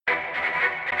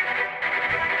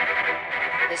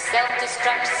The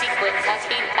self-destruct sequence has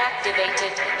been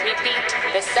activated. Repeat,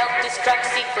 the self-destruct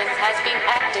sequence has been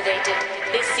activated.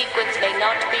 This sequence may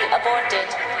not be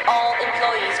aborted. All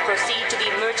employees proceed to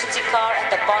the emergency car at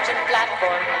the bottom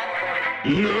platform.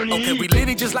 Okay, we lit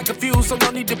it just like a fuse, so no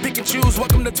need to pick and choose.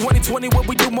 Welcome to 2020, where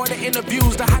we do more than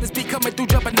interviews. The hottest be coming through,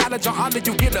 dropping knowledge on all of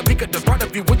you. Get a peek at the front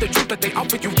of you with the truth that they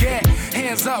offer you. Yeah,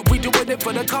 hands up, we doing it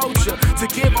for the culture. To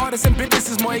give artists and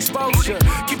businesses more exposure.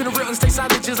 Keeping it real and stay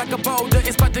solid just like a boulder.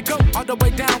 It's about to go all the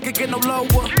way down, can't get no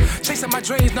lower. Chasing my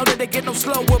dreams, know that they get no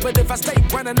slower. But if I stay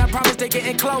running, I promise they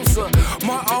getting closer.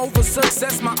 Moreover,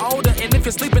 success my older. And if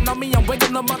you're sleeping on me, I'm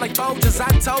waking them up like Folgers. I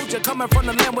told you, coming from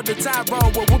the land with the tide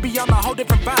roll. Well, we'll be on a whole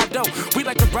different vibe though. We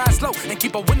like to ride slow and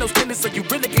keep our windows tinted so you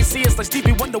really can't see us. Like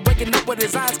Stevie Wonder waking up with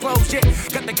his eyes closed. Yeah,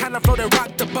 got the kind of flow that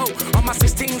rock the boat. On my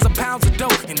 16s of pounds of dough.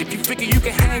 And if you figure you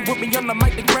can hang with me on the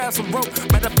mic, then grab some rope.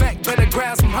 Matter of fact, better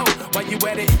grab some hope while you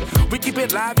at it. We keep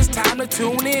it live, it's time to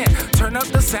tune in. Turn up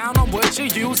the sound on what you're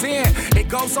using. It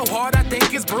goes so hard, I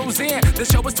think it's bruising. The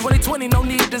show is 2020, no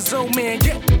need to zoom in.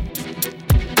 Yeah.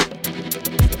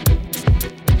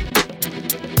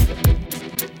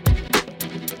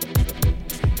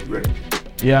 Ready?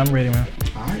 Yeah, I'm ready, man.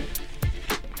 All right.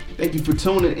 Thank you for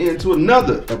tuning in to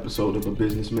another episode of A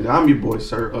Business Minute. I'm your boy,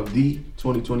 sir, of the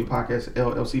 2020 Podcast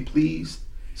LLC. Please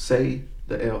say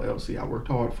the LLC. I worked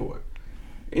hard for it.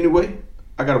 Anyway,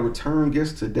 I got a return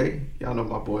guest today. Y'all know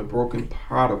my boy, Broken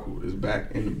Prodycal, is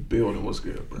back in the building. What's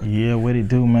good, bro? Yeah, what it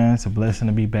do, man? It's a blessing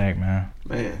to be back, man.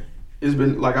 Man, it's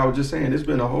been, like I was just saying, it's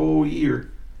been a whole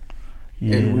year.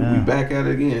 Yeah. And we back at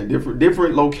it again.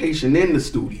 Different location in the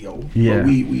studio. Yeah, but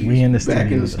we in the back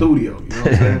studio, in the studio. You know what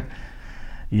I'm saying?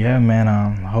 Yeah,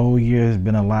 man. Whole year has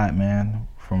been a lot, man.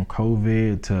 From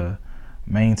COVID to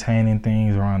maintaining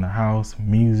things around the house,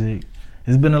 music.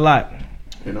 It's been a lot.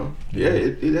 You know, yeah,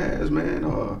 it has, man.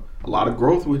 A lot of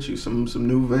growth with you. Some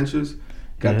new ventures.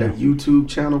 Got that YouTube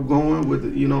channel going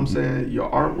with, you know what I'm saying, your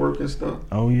artwork and stuff.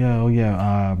 Oh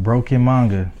yeah. Broken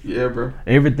Manga. Yeah, bro.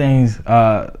 Everything's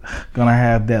gonna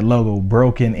have that logo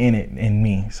Broken in it in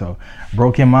me. So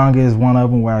Broken Manga is one of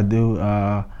them where I do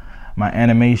my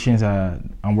animations.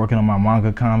 I'm working on my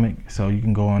manga comic, so you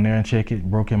can go on there and check it.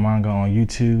 Broken Manga on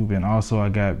YouTube, and also I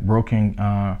got Broken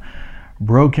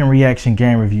Reaction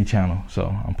Game Review channel. So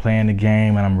I'm playing the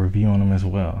game and I'm reviewing them as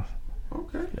well.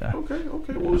 Okay. Yeah. Okay.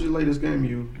 What was your latest game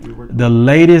you worked on? The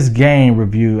latest game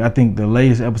review, I think the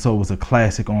latest episode was a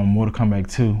classic on Mortal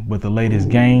Kombat 2, but the latest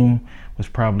game was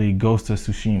probably Ghost of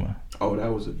Tsushima. Oh,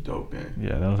 that was a dope game.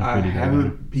 Yeah, that was a pretty good game. I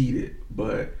haven't beat it,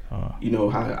 but you know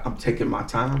how I'm taking my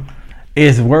time.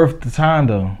 It's worth the time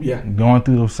though. Yeah. Going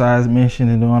through those side missions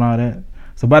and doing all that.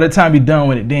 So by the time you're done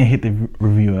with it, then hit the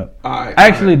review up.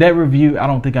 Actually, that review, I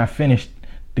don't think I finished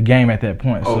the game at that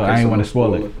point, so I ain't want to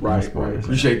spoil it. Right.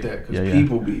 Appreciate that, because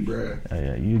people be, bruh.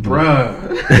 Yeah, you do.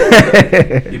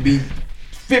 Bruh. You be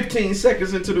 15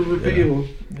 seconds into the reveal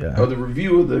or the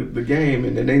review of the game,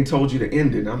 and then they told you to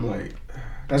end it. I'm like,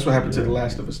 that's what happened to The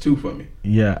Last of Us 2 for me.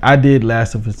 Yeah, I did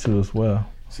Last of Us 2 as well.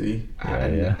 See,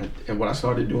 and what I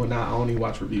started doing now, I don't even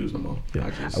watch reviews no more. Yeah.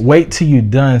 Wait till you're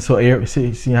done, so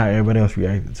see how everybody else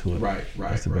reacted to it. Right.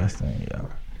 That's the best thing. Yeah.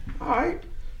 All right.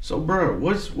 So, bro,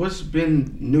 what's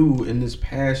been new in this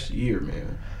past year,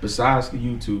 man? Besides the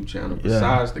YouTube channel,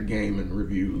 besides the gaming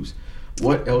reviews,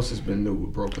 what else has been new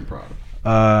with Broken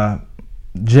Prodycal?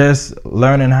 Just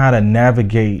learning how to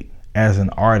navigate as an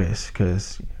artist,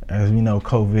 because as we know,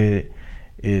 COVID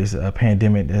is a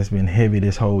pandemic that's been heavy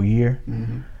this whole year.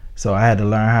 Mm-hmm. So I had to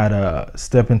learn how to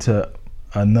step into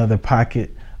another pocket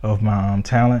of my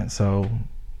talent. So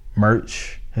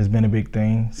merch has been a big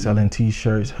thing, selling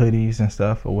t-shirts, hoodies and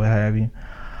stuff or what have you.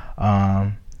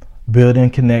 Building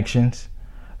connections,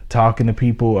 talking to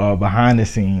people behind the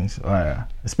scenes,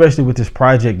 especially with this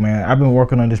project, man. I've been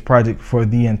working on this project for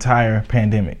the entire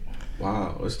pandemic.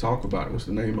 Wow, let's talk about it. What's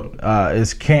the name of it?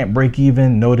 It's Can't Break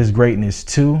Even, Notice Greatness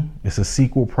 2. It's a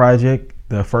sequel project.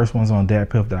 The first one's on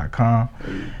dadpiff.com,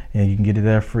 and you can get it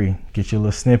there free. Get your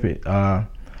little snippet.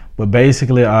 But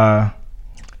basically,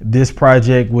 this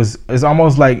project it's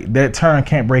almost like that term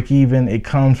Can't Break Even. It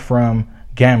comes from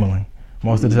gambling.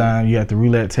 Most of the time, you at the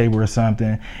roulette table or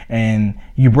something, and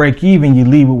you break even, you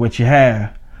leave with what you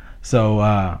have. So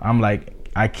I'm like,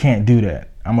 I can't do that.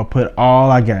 I'm gonna put all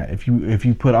I got. If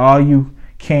you put all you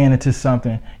can into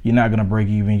something, you're not gonna break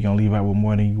even. You're gonna leave out with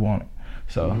more than you wanted.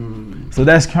 So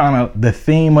that's kind of the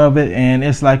theme of it, and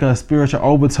it's like a spiritual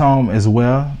overtone as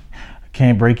well.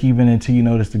 Can't break even until you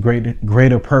notice the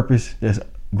greater purpose that's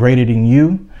greater than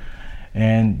you.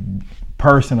 And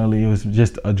personally, it was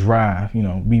just a drive. You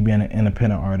know, me being an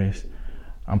independent artist,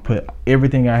 I'm put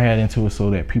everything I had into it so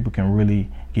that people can really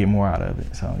get more out of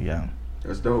it. So yeah.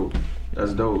 That's dope.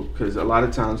 That's dope. Because a lot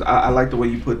of times, I like the way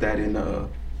you put that in a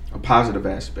positive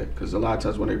aspect. Because a lot of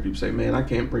times when people say, man, I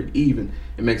can't break even,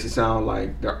 it makes it sound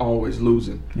like they're always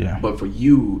losing. Yeah. But for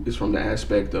you, it's from the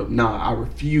aspect of, nah, I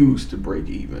refuse to break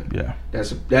even. Yeah.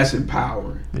 That's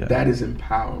empowering. Yeah. That is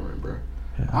empowering, bro.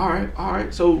 Yeah. All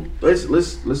right. So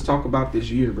let's talk about this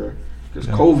year, bro. Because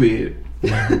COVID,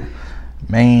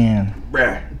 man,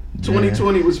 bruh,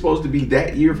 2020 was supposed to be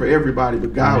that year for everybody,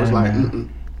 but God was like, mm-mm.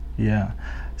 Yeah.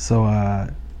 So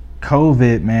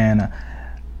COVID, man,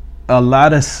 a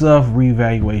lot of self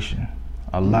reevaluation.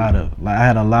 A lot of, like, I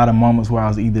had a lot of moments where I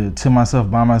was either to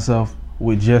myself, by myself,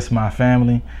 with just my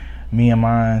family, me and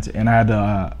mine, and I had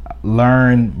to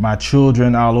learn my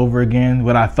children all over again.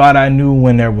 What I thought I knew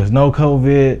when there was no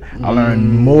COVID, I learned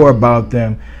more about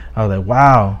them. I was like,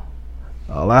 wow,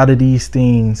 a lot of these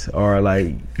things are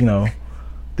like, you know,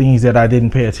 things that I didn't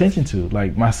pay attention to.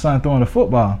 Like my son throwing the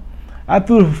football. I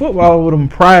threw the football with him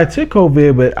prior to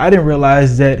COVID, but I didn't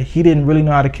realize that he didn't really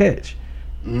know how to catch.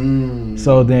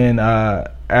 So then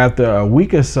after a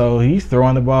week or so, he's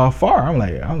throwing the ball far. I'm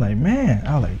like, man,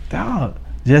 dog,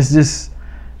 just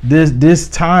this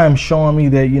time showing me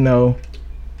that, you know,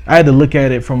 I had to look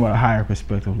at it from a higher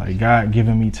perspective, like God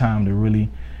giving me time to really,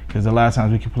 because a lot of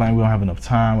times we complain we don't have enough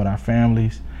time with our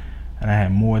families, and I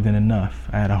had more than enough.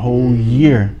 I had a whole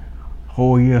year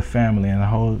of family and a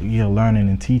whole year learning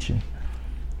and teaching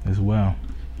as well.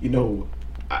 You know,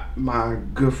 my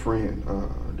good friend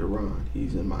Duran,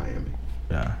 he's in Miami.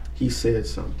 Yeah. He said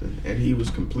something, and he was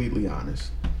completely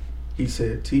honest. He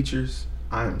said, "Teachers,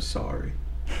 I am sorry.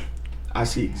 I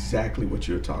see exactly what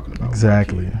you're talking about.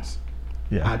 Exactly.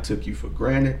 Yeah. I took you for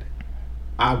granted.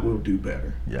 I will do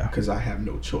better. Yeah. Because I have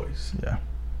no choice." Yeah.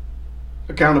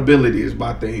 Accountability is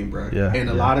my thing, bro. Yeah. And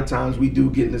a lot of times we do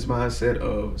get in this mindset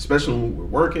of, especially when we're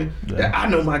working, that I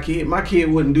know my kid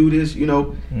wouldn't do this, you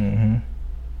know. Mm-hmm.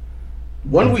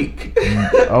 1 week.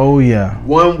 Oh, yeah.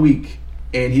 1 week.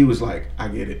 And he was like, I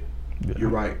get it. Yeah.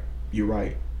 You're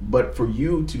right. But for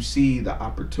you to see the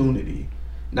opportunity,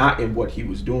 not in what he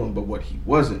was doing, but what he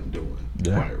wasn't doing,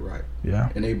 quite right. Yeah.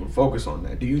 And able to focus on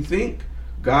that. Do you think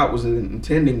God was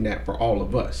intending that for all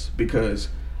of us? Because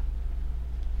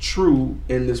true,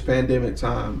 in this pandemic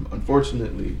time,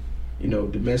 unfortunately, you know,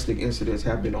 domestic incidents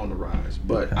have been on the rise.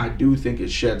 But I do think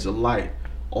it sheds a light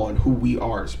on who we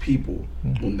are as people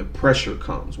when the pressure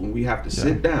comes, when we have to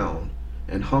sit down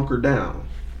and hunker down.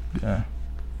 Yeah.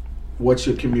 What's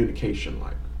your communication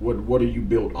like? What are you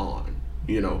built on?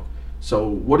 You know? So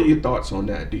what are your thoughts on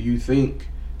that? Do you think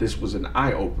this was an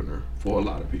eye-opener for a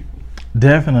lot of people?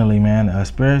 Definitely, man,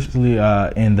 especially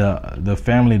in the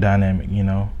family dynamic, you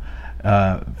know.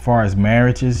 Far as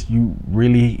marriages, you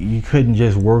couldn't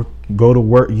just go to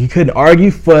work. You couldn't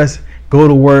argue, fuss, go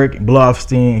to work, blow off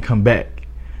steam, and come back.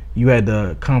 You had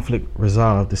to conflict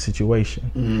resolve the situation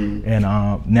and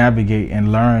navigate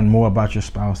and learn more about your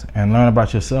spouse and learn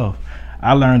about yourself.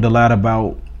 I learned a lot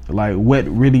about like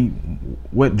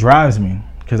what drives me,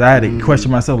 because I had to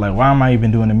question myself, like, why am I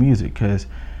even doing the music? Because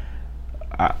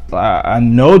I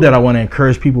know that I want to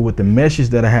encourage people with the message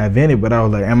that I have in it, but I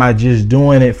was like, am I just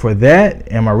doing it for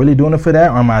that? Am I really doing it for that,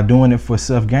 or am I doing it for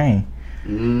self-gain?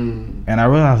 And I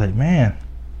realized, like, man,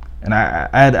 and I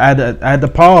had to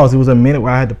pause. It was a minute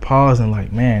where I had to pause and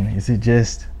like, man, is it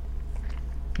just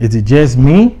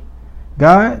me,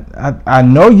 God? I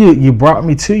know you brought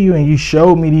me to you and you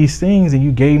showed me these things and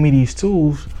you gave me these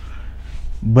tools,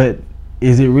 but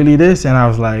is it really this? And I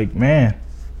was like, man,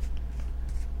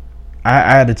 I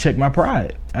had to check my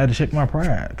pride.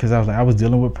 Because I was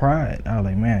dealing with pride. I was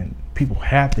like, man, people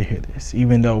have to hear this,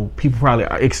 even though people probably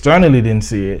externally didn't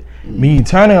see it. Me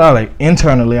internally,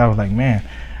 I was like, man,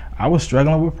 I was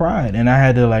struggling with pride, and I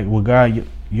had to like, well, God,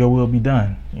 your will be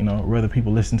done. You know, whether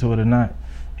people listen to it or not.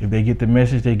 If they get the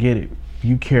message, they get it.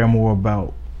 You care more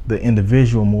about the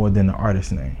individual more than the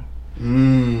artist's name.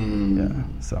 Yeah.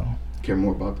 So care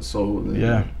more about the soul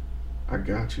than I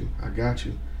got you.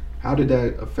 How did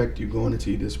that affect you going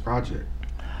into this project?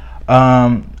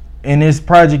 In this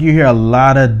project, you hear a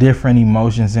lot of different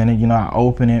emotions in it. You know, I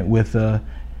open it with the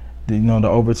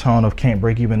overtone of "Can't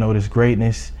Break Even, Notice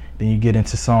Greatness." Then you get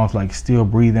into songs like "Still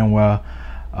Breathing," while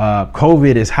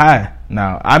COVID is high.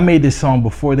 Now, I made this song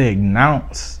before they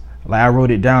announced. Like, I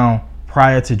wrote it down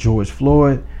prior to George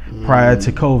Floyd, prior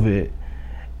to COVID,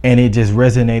 and it just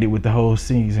resonated with the whole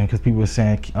season because people were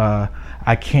saying,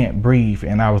 I can't breathe.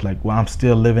 And I was like, well,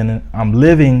 I'm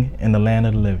living in the land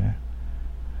of the living,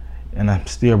 and I'm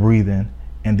still breathing,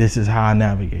 and this is how I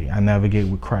navigate. I navigate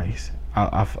with Christ.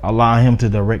 I allow him to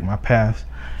direct my path.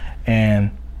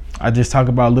 And I just talk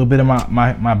about a little bit of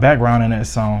my background in that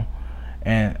song,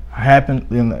 And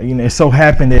it so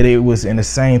happened that it was in the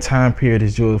same time period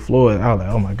as George Floyd. I was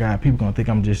like, oh my God, people gonna think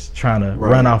I'm just trying to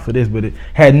run off of this, but it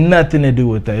had nothing to do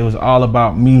with that. It was all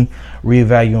about me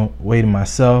reevaluating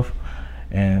myself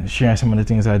and sharing some of the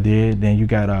things I did. Then you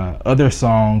got other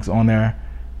songs on there,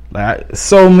 like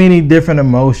so many different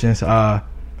emotions. I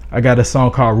got a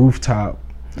song called Rooftop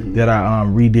that I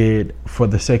redid for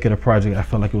the sake of the project. I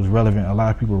felt like it was relevant. A lot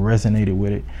of people resonated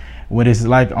with it. When it's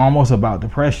like almost about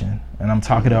depression, and I'm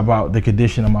talking about the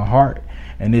condition of my heart,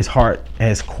 and this heart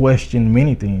has questioned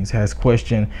many things, has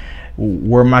questioned,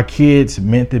 were my kids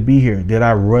meant to be here? Did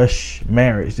I rush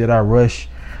marriage? Did I rush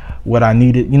what I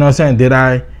needed? You know what I'm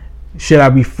saying? Should I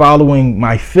be following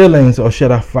my feelings, or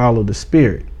should I follow the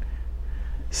spirit?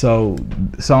 So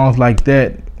songs like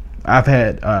that, I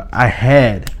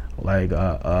had like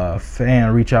a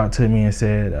fan reach out to me and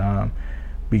said,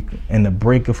 in the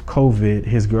break of COVID,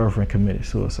 his girlfriend committed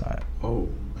suicide. Oh,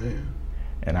 man.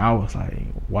 And I was like,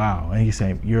 wow. And he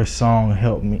said, your song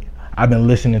helped me. I've been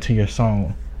listening to your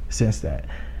song since that.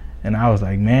 And I was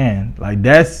like, man, like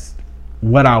that's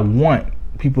what I want,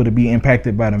 people to be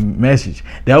impacted by the message.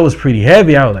 That was pretty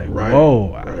heavy. I was like,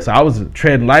 whoa. Right. So I was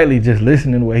treading lightly just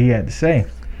listening to what he had to say.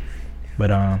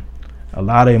 But a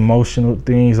lot of emotional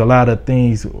things, a lot of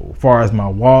things as far as my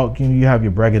walk. You have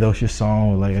your braggadocious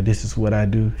song, like this is what I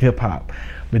do, hip hop.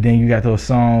 But then you got those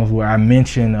songs where I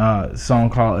mention a song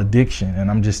called Addiction,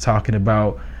 and I'm just talking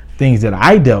about things that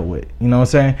I dealt with. You know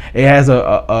what I'm saying? It has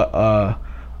a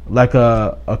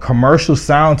commercial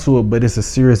sound to it, but it's a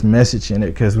serious message in it,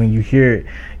 because when you hear it,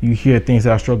 you hear things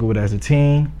that I struggled with as a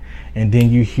teen, and then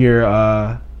you hear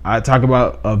I talk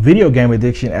about a video game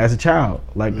addiction as a child,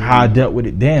 like how I dealt with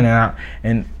it then,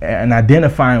 and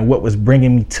identifying what was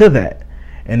bringing me to that,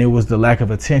 and it was the lack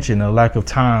of attention, the lack of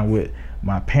time with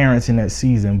my parents in that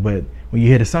season. But when you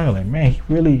hear the song, you're like, man, he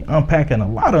really unpacking a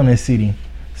lot on this CD.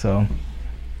 So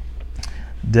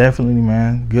definitely,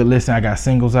 man, good listen. I got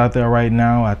singles out there right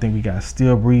now. I think we got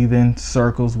Still Breathing,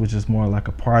 Circles, which is more like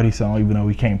a party song, even though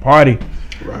we can't party.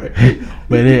 Right.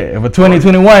 But for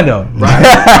 2021 though.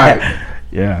 Right.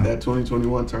 Yeah, that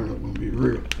 2021 turn up gonna be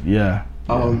real. Yeah.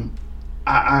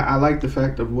 I like the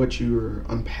fact of what you're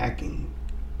unpacking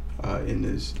in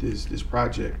this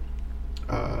project.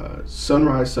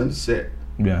 Sunrise, Sunset.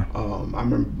 Yeah. I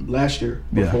remember last year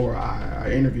before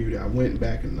I interviewed, I went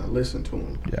back and I listened to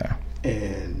him. Yeah.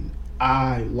 And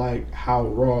I liked how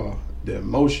raw the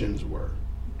emotions were.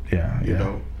 Yeah. You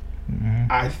know,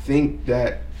 I think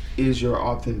that is your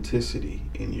authenticity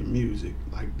in your music,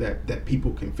 like that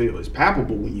people can feel. It's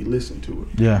palpable when you listen to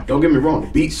it. Yeah. Don't get me wrong, the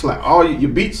beat slap. All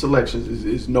your beat selections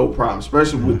is no problem,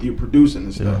 especially with your producing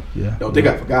and stuff. Yeah. Don't think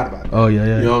I forgot about it. Oh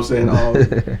yeah. You know what I'm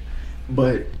saying?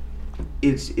 But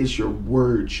it's your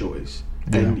word choice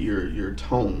and your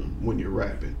tone when you're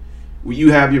rapping. When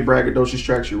you have your braggadocious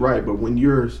tracks, you're right, but when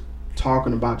you're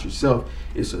talking about yourself,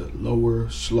 it's a lower,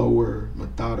 slower,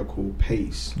 methodical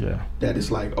pace. Yeah. That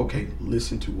is like, okay,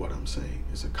 listen to what I'm saying.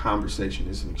 It's a conversation,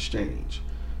 it's an exchange.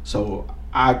 So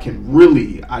I can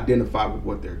really identify with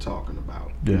what they're talking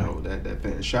about. Yeah. You know, that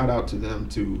fan. Shout out to them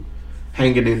to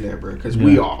hanging in there, bro, because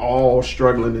we are all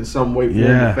struggling in some way, form,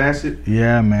 or facet.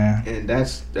 Yeah, man. And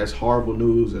that's horrible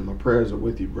news, and my prayers are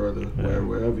with you, brother,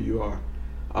 wherever you are.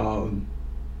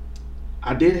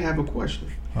 I did have a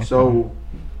question. Okay. So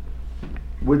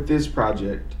with this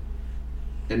project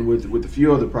and with a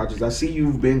few other projects, I see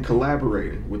you've been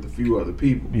collaborating with a few other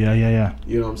people. Yeah.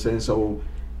 You know what I'm saying? So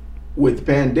with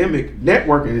pandemic,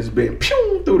 networking has been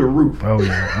through the roof. Oh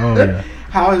yeah.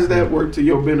 How has that worked to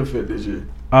your benefit this year?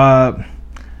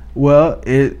 Well,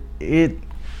 it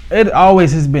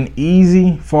always has been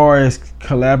easy far as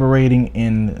collaborating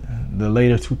in the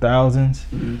later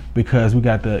 2000s because we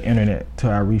got the internet to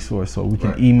our resource, so we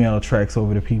can email tracks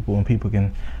over to people and people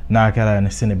can knock it out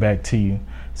and send it back to you.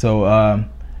 So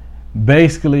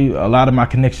basically, a lot of my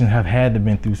connections have had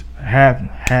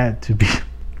to be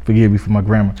forgive me for my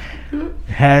grammar,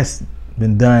 has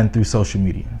been done through social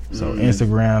media. So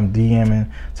Instagram, DMing,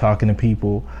 talking to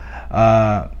people.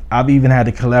 I've even had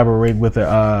to collaborate with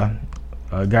a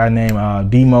guy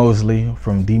named D. Mosley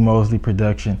from D. Mosley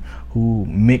Production, who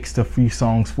mixed a few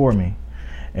songs for me.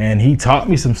 And he taught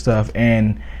me some stuff.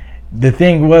 And the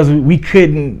thing was, we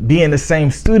couldn't be in the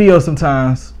same studio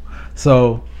sometimes.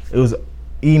 So it was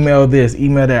email this,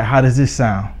 email that, how does this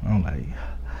sound? I'm like,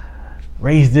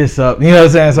 raise this up. You know what I'm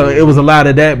saying? So it was a lot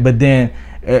of that, but then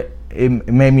it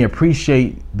made me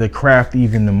appreciate the craft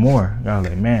even the more. I was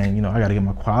like, man, you know, I got to get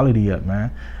my quality up,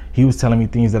 man. He was telling me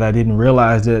things that I didn't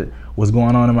realize that was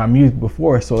going on in my music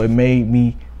before. So it made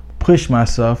me push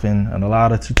myself in a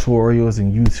lot of tutorials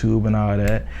and YouTube and all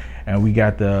that. And we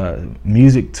got the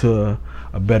music to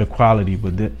a better quality.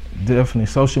 But definitely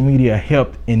social media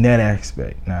helped in that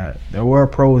aspect. Now there were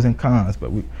pros and cons,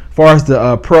 but as far as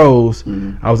the pros,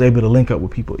 I was able to link up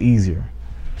with people easier.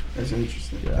 That's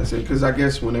interesting. That's it, because I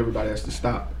guess when everybody has to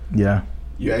stop,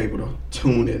 you're able to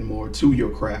tune in more to your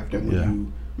craft, and when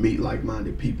you meet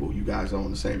like-minded people, you guys are on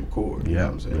the same accord. You know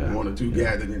what I'm saying? One or two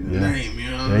gathered in the name.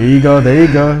 You know. There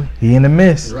you go. He in the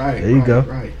midst. Right. There you go.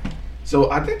 Right.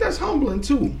 So I think that's humbling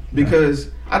too,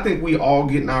 because I think we all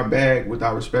get in our bag with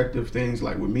our respective things.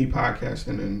 Like with me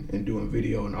podcasting and doing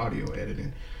video and audio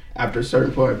editing. After a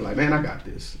certain point, like, man, I got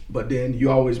this. But then you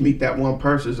always meet that one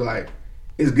person who's like,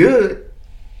 it's good,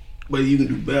 but you can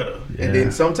do better. And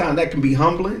then sometimes that can be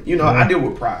humbling. You know, I deal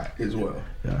with pride as well.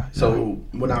 So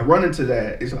when I run into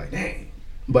that, it's like, dang.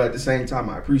 But at the same time,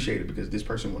 I appreciate it because this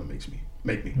person want to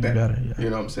make me better. You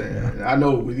know what I'm saying? And I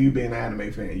know with you being an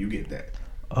anime fan, you get that.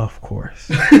 Of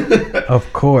course.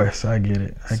 Of course, I get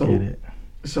it. I get it.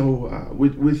 So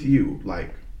with you,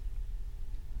 like,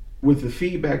 with the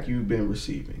feedback you've been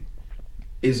receiving,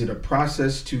 is it a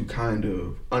process to kind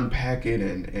of unpack it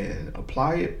and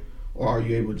apply it? Or are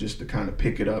you able just to kind of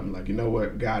pick it up and like, you know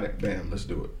what, got it, bam, let's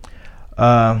do it?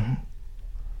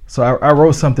 So I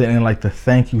wrote something in like the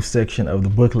thank you section of the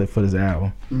booklet for this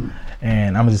album.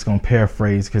 And I'm just going to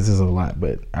paraphrase because there's a lot.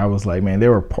 But I was like, man,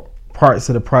 there were parts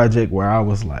of the project where I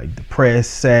was like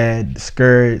depressed, sad,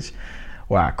 discouraged,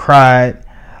 where I cried.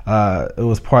 It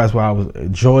was parts where I was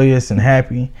joyous and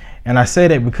happy. And I say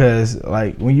that because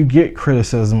like when you get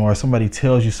criticism or somebody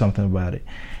tells you something about it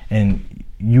and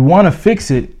you want to fix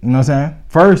it, you know what I'm saying?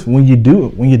 First, when you do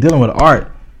it, when you're dealing with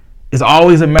art, it's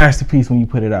always a masterpiece when you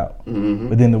put it out.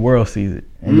 But then the world sees it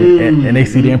and they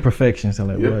see the imperfections. They're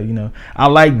like, well, you know, I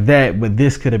like that, but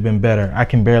this could have been better. I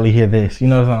can barely hear this. You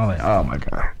know what I'm like, oh my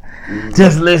God.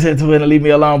 Just listen to it and leave me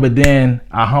alone. But then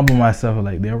I humble myself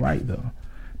like, they're right though.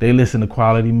 They listen to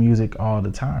quality music all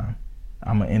the time.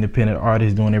 I'm an independent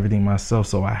artist doing everything myself.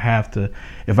 So I have to,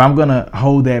 if I'm going to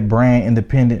hold that brand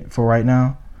independent for right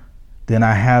now, then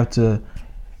I have to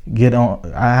get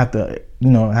on, I have to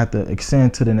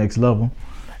ascend to the next level.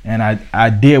 And I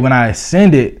did when I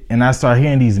ascended and I started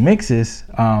hearing these mixes,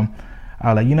 I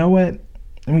was like, you know what?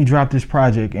 Let me drop this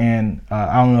project. And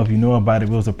I don't know if you know about it,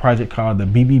 but it was a project called the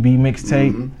BBB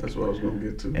mixtape. That's what I was going to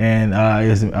get to. And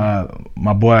it's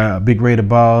my boy, Big Ray the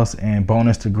Boss and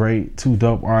Bonus the Great, two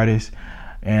dope artists.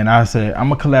 And I said, I'm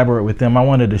going to collaborate with them. I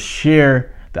wanted to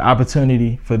share the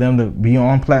opportunity for them to be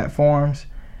on platforms.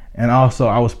 And also,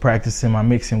 I was practicing my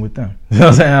mixing with them. You know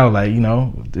what I'm saying? I was like, you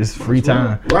know, this is free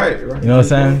time. Right. You know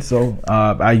what I'm saying? So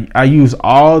I used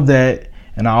all that,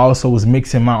 and I also was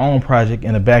mixing my own project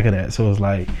in the back of that. So it was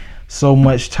like so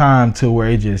much time to where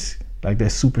it just, like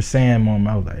that Super Saiyan moment,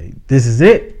 I was like, this is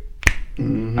it.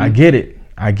 I get it.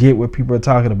 I get what people are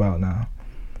talking about now.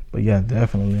 But yeah,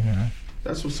 definitely, man.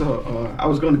 That's what's up. I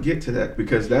was going to get to that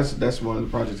because that's one of the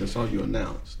projects I saw you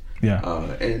announced.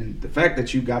 And the fact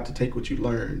that you got to take what you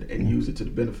learned and use it to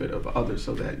the benefit of others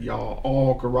so that y'all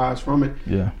all could rise from it,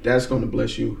 that's going to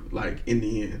bless you, like, in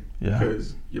the end.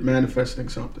 Because you're manifesting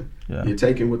something. You're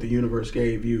taking what the universe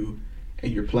gave you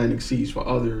and you're planting seeds for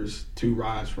others to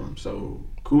rise from. So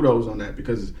kudos on that,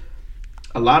 because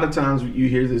a lot of times you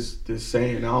hear this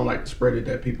saying, I don't like to spread it,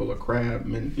 that people are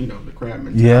crab the crab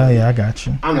mentality. Yeah, I got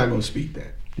you. I'm not going to speak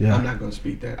that. I'm not going to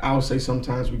speak that. I'll say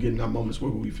sometimes we get in our moments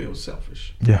where we feel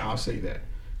selfish. I'll say that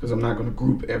because I'm not going to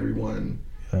group everyone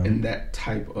in that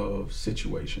type of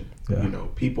situation. You know,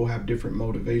 people have different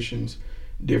motivations,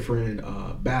 different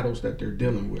battles that they're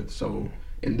dealing with. So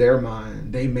in their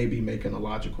mind, they may be making a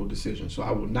logical decision. So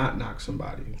I will not knock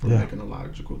somebody for making a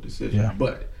logical decision.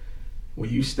 But when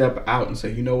you step out and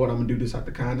say, you know what, I'm going to do this out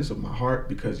the kindness of my heart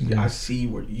because I see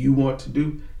what you want to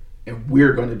do and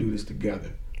we're going to do this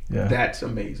together. That's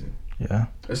amazing.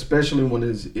 Especially when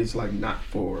it's like not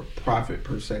for profit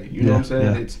per se. You know what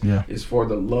I'm saying? It's for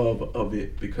the love of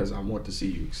it because I want to see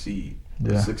you succeed.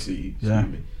 Excuse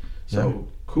me. So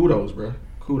kudos, bro.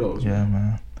 Kudos.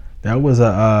 Man. That was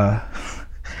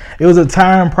it was a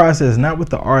time process, not with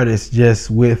the artist, just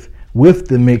with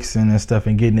the mixing and stuff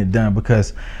and getting it done.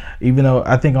 Because even though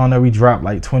I think on there we dropped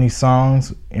like 20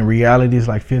 songs, in reality it's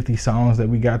like 50 songs that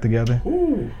we got together.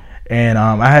 And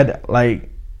I had like,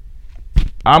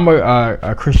 I'm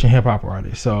a Christian hip hop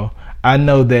artist, so I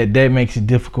know that makes it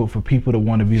difficult for people to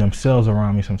want to be themselves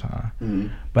around me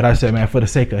sometimes. But I said, man, for the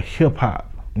sake of hip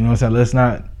hop, you know what I'm saying? Let's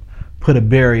not put a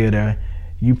barrier there.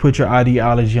 You put your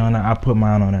ideology on it, I put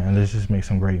mine on it, and let's just make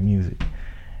some great music.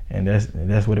 And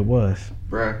that's what it was.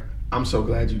 Bruh, I'm so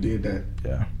glad you did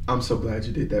that. I'm so glad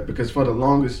you did that because for the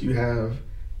longest you have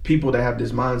people that have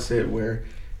this mindset where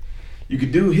you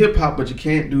could do hip hop, but you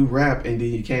can't do rap, and then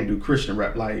you can't do Christian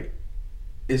rap. Like,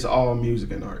 it's all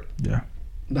music and art. Yeah.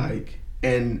 Like,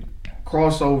 and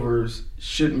crossovers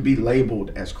shouldn't be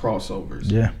labeled as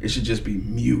crossovers. Yeah. It should just be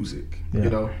music. Yeah. You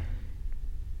know.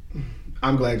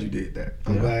 I'm glad you did that.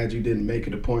 I'm glad you didn't make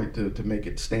it a point to make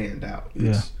it stand out.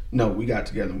 No, we got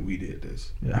together and we did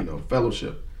this. Yeah. You know,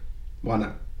 fellowship. Why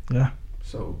not? Yeah.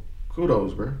 So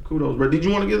kudos, bro. Kudos, bro. Did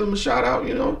you want to give them a shout out?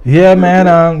 You know? Yeah,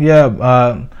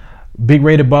 man. Big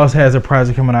Rated Boss has a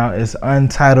project coming out. It's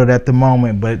untitled at the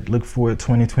moment, but look forward to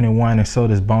 2021. And so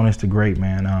does Bonus the Great,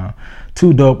 man.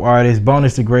 Two dope artists.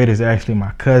 Bonus the Great is actually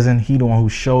my cousin. He the one who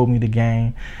showed me the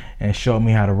game and showed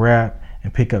me how to rap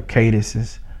and pick up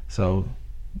cadences. So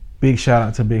big shout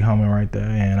out to Big Homie right there.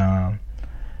 And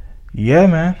yeah,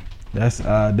 man. That's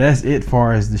it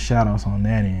far as the shout outs on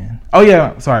that end. Oh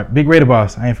yeah, sorry, Big Rated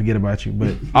Boss. I ain't forget about you.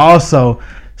 But also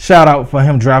shout out for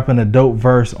him dropping a dope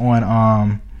verse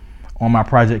on my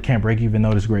project Can't Break Even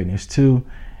Notice Greatness 2.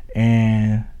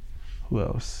 And who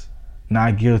else?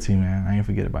 Not Guilty, man. I ain't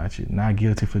forget about you. Not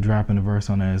Guilty for dropping the verse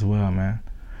on that as well, man.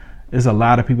 There's a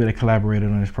lot of people that collaborated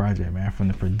on this project, man. From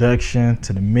the production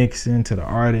to the mixing to the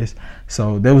artist.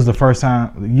 So that was the first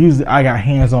time. Usually I got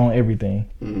hands on everything.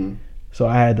 Mm-hmm. So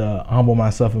I had to humble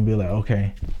myself and be like,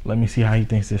 okay, let me see how he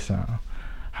thinks this sound.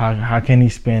 How can he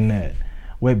spin that?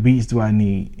 What beats do I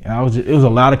need? And it was a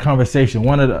lot of conversation.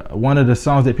 One of the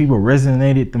songs that people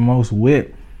resonated the most with,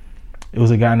 it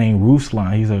was a guy named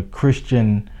Ruslan. He's a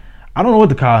Christian. I don't know what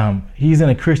to call him. He's in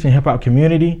a Christian hip hop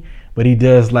community, but he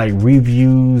does like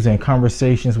reviews and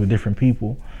conversations with different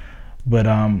people. But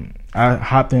I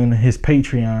hopped in his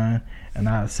Patreon and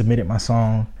I submitted my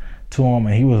song to him,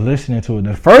 and he was listening to it.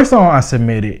 The first song I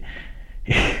submitted,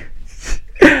 it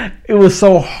was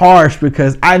so harsh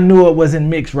because I knew it wasn't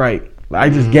mixed right. I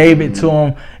just gave it to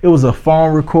him. It was a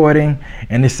phone recording,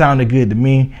 and it sounded good to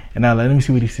me. And I was like, let me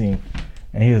see what he's seen.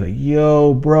 And he was like,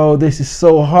 yo, bro, this is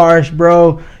so harsh,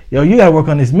 bro. Yo, you gotta work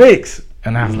on this mix.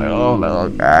 And I was like, oh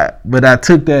God. But I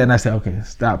took that and I said, okay,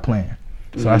 stop playing.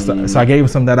 So I gave him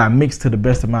something that I mixed to the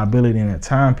best of my ability in that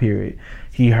time period.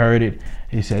 He heard it.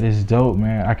 He said, it's dope,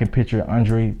 man. I can picture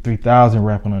Andre 3000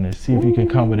 rapping on this. See if he can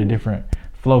come with a different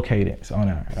flow cadence on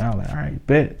it. And I was like, all right,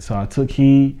 bet. So I took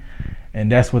heed, and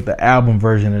that's what the album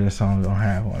version of the song is gonna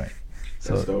have on it.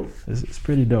 So that's dope. It's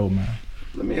pretty dope, man.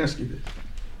 Let me ask you this.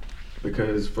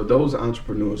 Because for those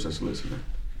entrepreneurs that's listening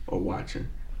or watching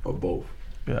or both,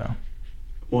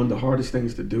 one of the hardest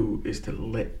things to do is to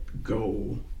let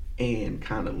go and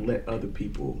kind of let other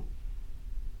people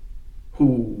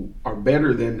who are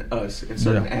better than us in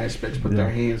certain aspects put their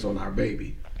hands on our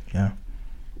baby. Yeah.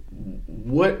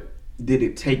 What did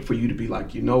it take for you to be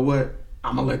like, you know what?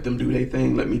 I'm going to let them do their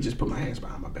thing. Let me just put my hands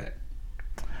behind my back.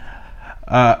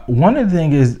 One of the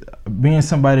things is being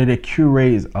somebody that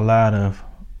curates a lot of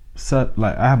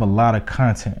I have a lot of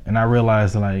content, and I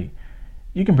realize like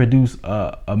you can produce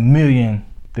a million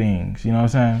things, you know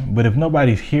what I'm saying? But if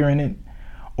nobody's hearing it,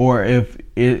 or if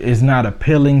it is not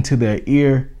appealing to their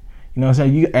ear, you know what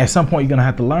I'm saying? At some point, you're going to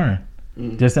have to learn.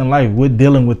 Just in life, we're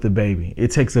dealing with the baby. It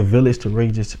takes a village to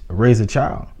raise a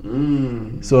child.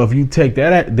 So if you take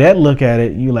that look at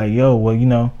it, you're like, yo, well, you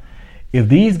know, if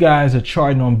these guys are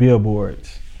charting on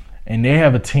billboards and they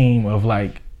have a team of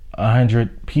like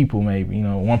 100 people, maybe, you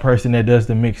know, one person that does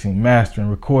the mixing, mastering,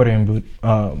 recording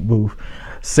booth,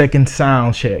 second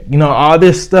sound check, you know, all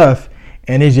this stuff.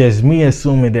 And it's just me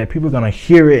assuming that people are going to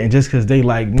hear it, and just because they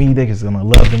like me, they're just going to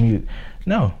love the music.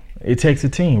 No. It takes a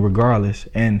team regardless,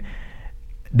 and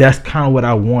that's kind of what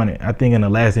I wanted. I think in the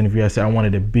last interview I said I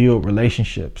wanted to build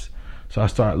relationships. So I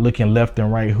started looking left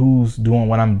and right, who's doing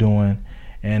what I'm doing,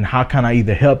 and how can I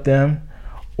either help them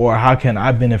or how can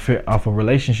I benefit off a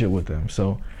relationship with them.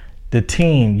 So the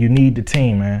team, you need the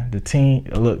team, man. The team,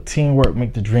 look, teamwork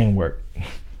make the dream work.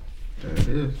 That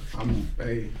is.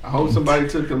 I hope somebody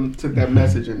took that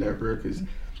message in there, bro, because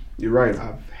you're right.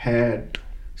 I've had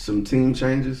some team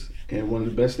changes. And one of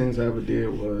the best things I ever did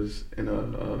was in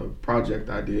a project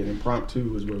I did, Impromptu,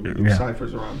 was where we do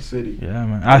ciphers around the city. Yeah,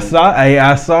 man.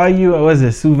 I saw you. Was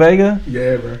it Sue Vega?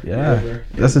 Yeah, bro. Yeah, bro.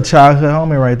 That's a childhood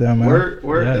homie right there, man.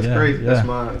 Word. That's crazy. That's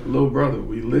my little brother.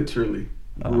 We literally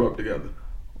grew up together.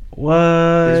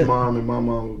 What? His mom and my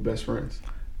mom were best friends.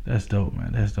 That's dope,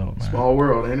 man. Small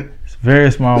world, ain't it? It's a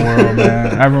very small world,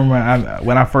 man. I remember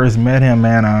when I first met him,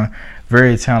 man.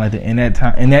 Very talented.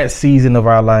 In that season of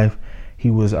our life, he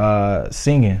was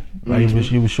singing. Like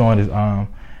he was showing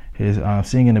his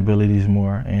singing abilities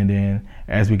more. And then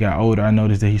as we got older, I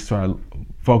noticed that he started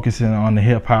focusing on the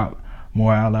hip hop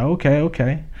more. I was like,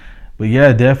 okay. But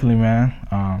yeah, definitely,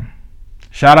 man.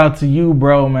 Shout out to you,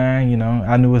 bro, man. You know,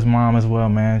 I knew his mom as well,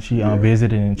 man. She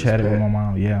visited and chatted with my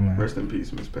mom. Yeah, man. Rest in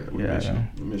peace, Miss Pat. We miss you.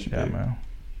 We miss you, baby. man.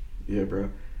 Yeah, bro.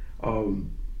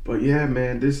 But yeah,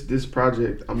 man, this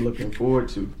project I'm looking forward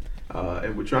to.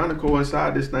 And we're trying to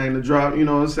coincide this thing to drop, you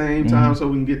know, at the same time so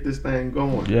we can get this thing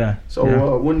going. Yeah.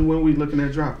 So when we looking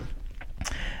at dropping?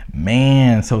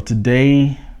 Man, so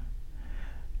today,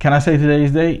 can I say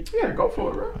today's date? Yeah, go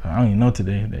for it, bro. I don't even know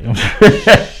today's date.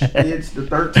 It's the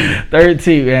 13th.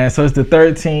 13th, man. So it's the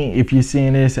 13th. If you're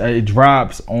seeing this, it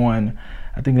drops on,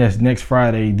 I think that's next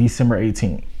Friday, December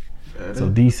 18th. So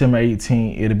December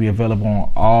 18th, it'll be available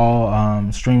on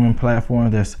all streaming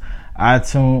platforms. There's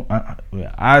iTunes,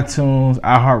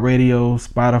 iHeartRadio,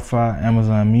 Spotify,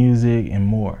 Amazon Music, and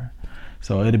more.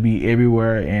 So it'll be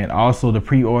everywhere. And also the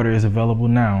pre-order is available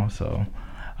now. So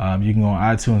you can go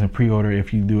on iTunes and pre-order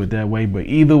if you do it that way. But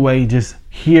either way, just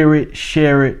hear it,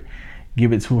 share it,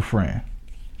 give it to a friend.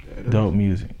 Dope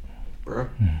music. Bro,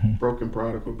 Broken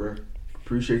Prodycal, bro.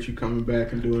 Appreciate you coming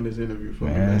back and doing this interview for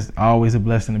me, Man, it's always a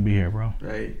blessing to be here, bro.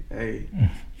 Hey,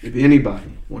 if anybody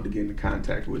want to get into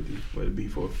contact with you, whether it be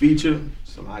for a feature,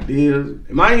 some ideas,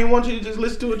 it might even want you to just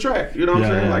listen to a track, you know what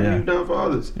I'm saying, like you've done for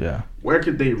others. Yeah. Where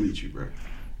could they reach you, bro?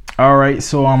 All right,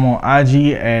 so I'm on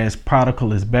IG as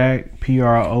Prodycal is back,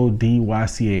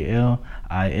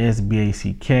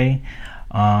 PRODYCALISBACK.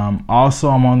 Also,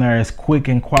 I'm on there as Quick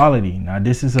and Quality. Now,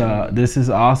 this is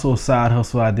also a side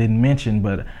hustle I didn't mention,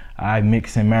 but I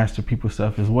mix and master people's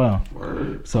stuff as well.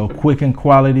 Word. So Quick and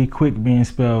Quality, Quick being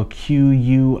spelled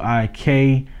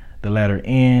QUIK, the letter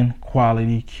N,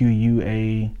 Quality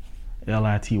QUALITY.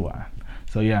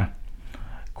 So yeah,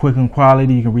 Quick and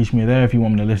Quality. You can reach me there if you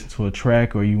want me to listen to a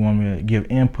track or you want me to give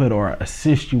input or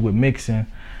assist you with mixing.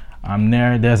 I'm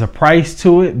there. There's a price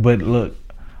to it, but look,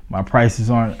 my prices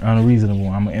aren't unreasonable.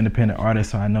 I'm an independent artist,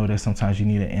 so I know that sometimes you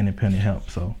need an independent help.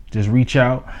 So just reach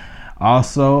out.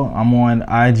 Also, I'm on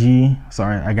IG.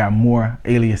 Sorry, I got more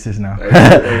aliases now.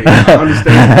 Hey, I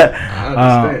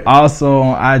understand. Also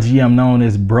on IG, I'm known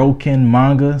as Broken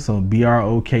Manga. So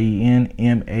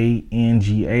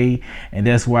BROKENMANGA. And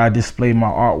that's where I display my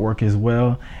artwork as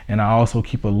well. And I also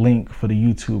keep a link for the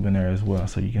YouTube in there as well.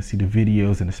 So you can see the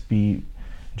videos and the speed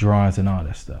drawings and all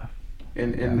that stuff.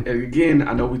 And again,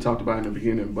 I know we talked about it in the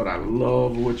beginning, but I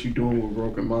love what you're doing with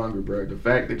Broken Manga, bro. The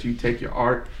fact that you take your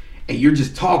art and you're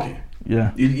just talking.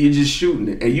 Yeah, you're just shooting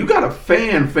it, and you got a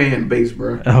fan base,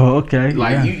 bro. Oh, okay.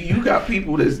 Like you got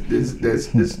people that's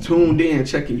tuned in,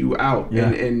 checking you out,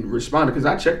 and responding. Because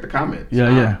I check the comments.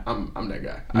 Yeah. I'm that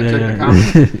guy. I check the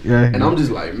comments, and I'm just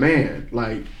like, man,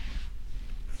 like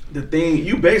the thing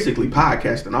you basically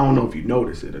podcasting. I don't know if you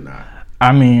notice it or not.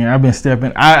 I mean, I've been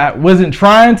stepping. I wasn't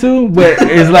trying to, but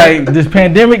it's like this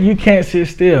pandemic. You can't sit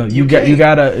still. You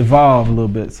gotta evolve a little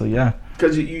bit. So yeah.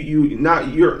 Because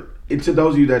to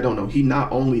those of you that don't know, he not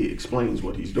only explains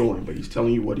what he's doing, but he's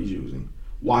telling you what he's using,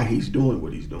 why he's doing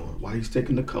what he's doing, why he's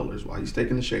taking the colors, why he's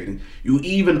taking the shading. You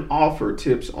even offer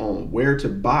tips on where to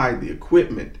buy the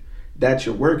equipment that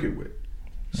you're working with.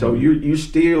 So you're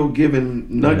still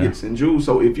giving nuggets and jewels.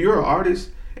 So if you're an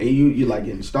artist and you like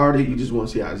getting started, you just want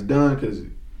to see how it's done, because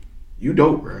you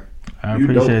dope, bro. I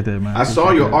appreciate that, man. I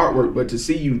saw your artwork, but to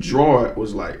see you draw it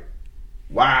was like,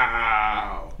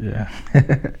 wow. Yeah.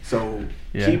 So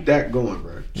keep that going,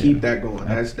 bro. Keep that going.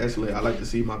 That's lit. I like to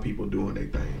see my people doing their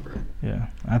thing, bro. Yeah.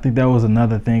 I think that was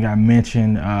another thing I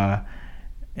mentioned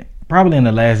probably in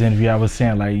the last interview. I was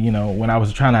saying, like, you know, when I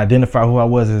was trying to identify who I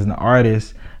was as an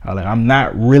artist, I'm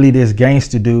not really this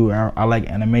gangster dude. I like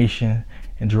animation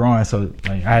and drawing, so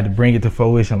like I had to bring it to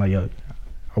fruition. Like, yo,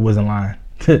 I wasn't lying.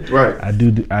 Right. I do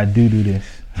this.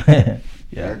 Yeah.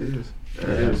 That is.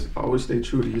 Always stay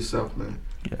true to yourself, man.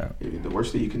 Yeah. The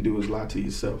worst thing you can do is lie to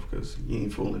yourself, because you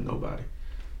ain't fooling nobody.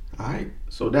 All right.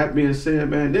 So that being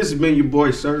said, man, this has been your boy,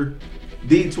 Sir,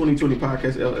 the 2020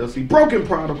 Podcast LLC, Broken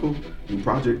Prodycal. New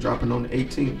project dropping on the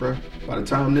 18th, bro. By the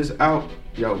time this out,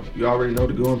 yo, you already know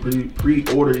to go and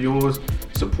pre-order yours.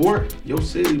 Support your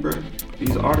city, bro.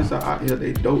 These artists are out here.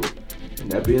 They dope.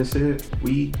 And that being said,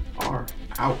 we are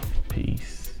out. Peace.